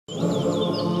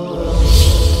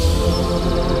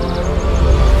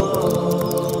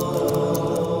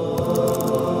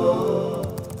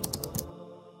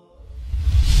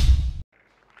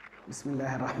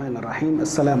الرحيم.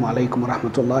 السلام عليكم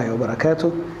ورحمة الله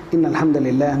وبركاته. إن الحمد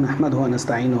لله نحمده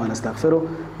ونستعينه ونستغفره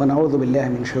ونعوذ بالله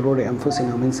من شرور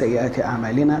أنفسنا ومن سيئات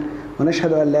أعمالنا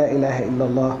ونشهد أن لا إله إلا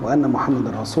الله وأن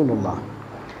محمد رسول الله.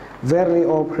 Verily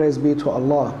all praise be to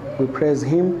Allah. We praise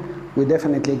Him. We're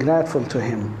definitely grateful to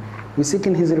Him. We seek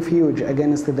in His refuge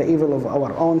against the evil of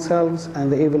our own selves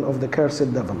and the evil of the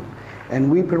cursed devil. And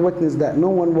we bear witness that no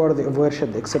one worthy of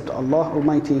worship except Allah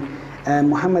Almighty, and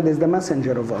Muhammad is the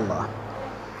messenger of Allah.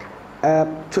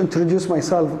 To introduce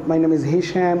myself, my name is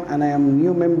Hisham, and I am a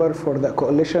new member for the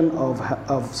coalition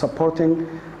of supporting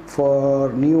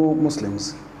for new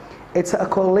Muslims. It's a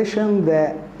coalition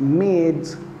that made,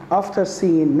 after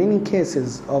seeing many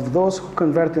cases of those who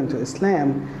converted into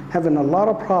Islam having a lot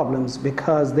of problems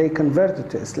because they converted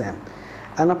to Islam,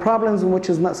 and problems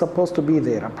which is not supposed to be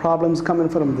there, problems coming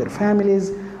from their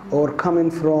families or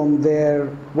coming from their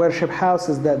worship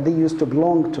houses that they used to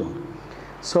belong to.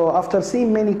 So after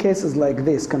seeing many cases like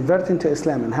this, converting to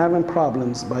Islam and having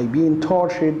problems by being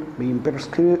tortured, being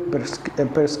persecuted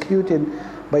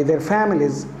by their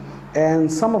families,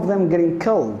 and some of them getting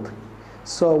killed,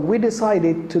 so we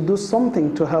decided to do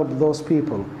something to help those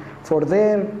people for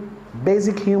their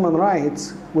basic human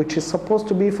rights, which is supposed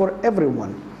to be for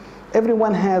everyone.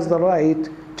 Everyone has the right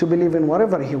to believe in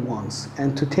whatever he wants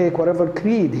and to take whatever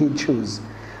creed he chooses.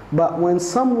 But when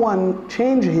someone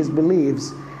changes his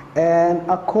beliefs and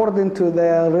according to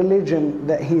the religion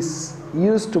that he's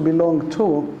used to belong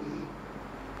to,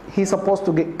 he's supposed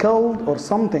to get killed or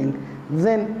something,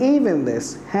 then even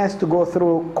this has to go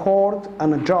through court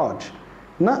and a judge,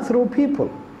 not through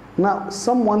people. Not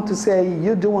someone to say,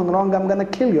 you're doing wrong, I'm going to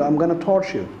kill you, I'm going to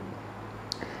torture you.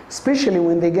 Especially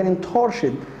when they're getting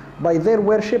tortured by their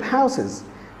worship houses.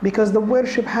 Because the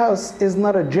worship house is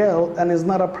not a jail and is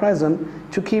not a prison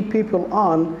to keep people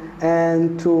on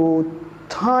and to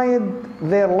tie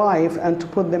their life and to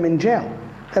put them in jail.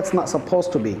 That's not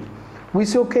supposed to be. We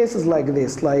saw cases like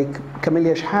this, like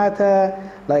Camelia Shahata,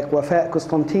 like Wafa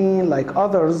Constantine, like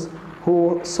others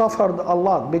who suffered a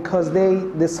lot because they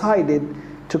decided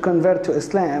to convert to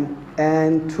Islam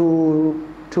and to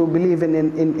believe in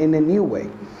a new way.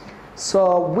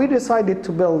 So we decided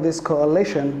to build this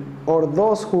coalition, or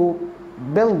those who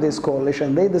built this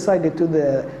coalition, they decided to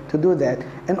do that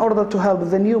in order to help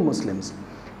the new Muslims.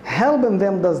 Helping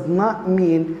them does not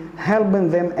mean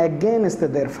helping them against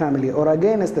their family or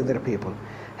against their people.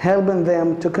 Helping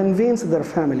them to convince their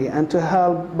family and to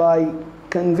help by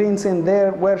convincing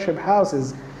their worship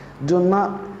houses, do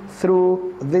not throw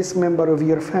this member of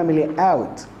your family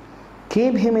out.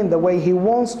 Keep him in the way he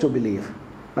wants to believe,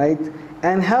 right?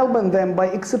 And helping them by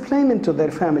explaining to their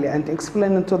family and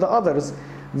explaining to the others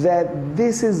that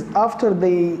this is, after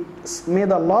they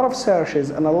made a lot of searches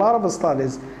and a lot of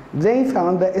studies, they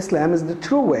found that Islam is the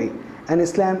true way, and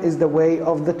Islam is the way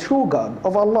of the true God,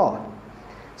 of Allah.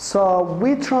 So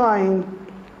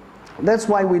that's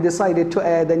why we decided to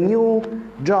add a new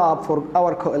job for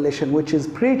our coalition, which is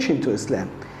preaching to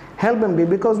Islam. Helping me,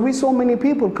 because we saw many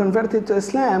people converted to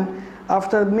Islam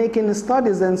after making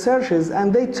studies and searches,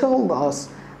 and they told us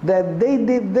that they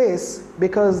did this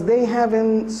because they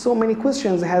having so many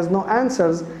questions, has no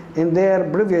answers in their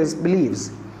previous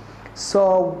beliefs.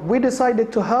 So we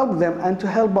decided to help them and to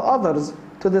help others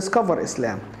to discover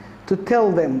Islam, to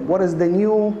tell them what is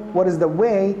the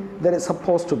way that it's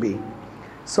supposed to be.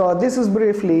 So this is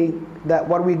briefly that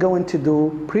what we're going to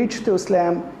do: preach to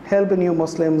Islam, help new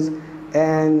Muslims,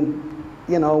 and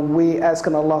we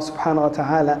asking Allah subhanahu wa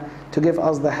ta'ala to give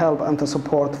us the help and the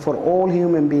support for all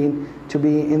human beings to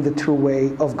be in the true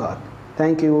way of God.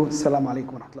 Thank you. Assalamu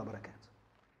alaikum wa rahmatullahi wa barakatuh.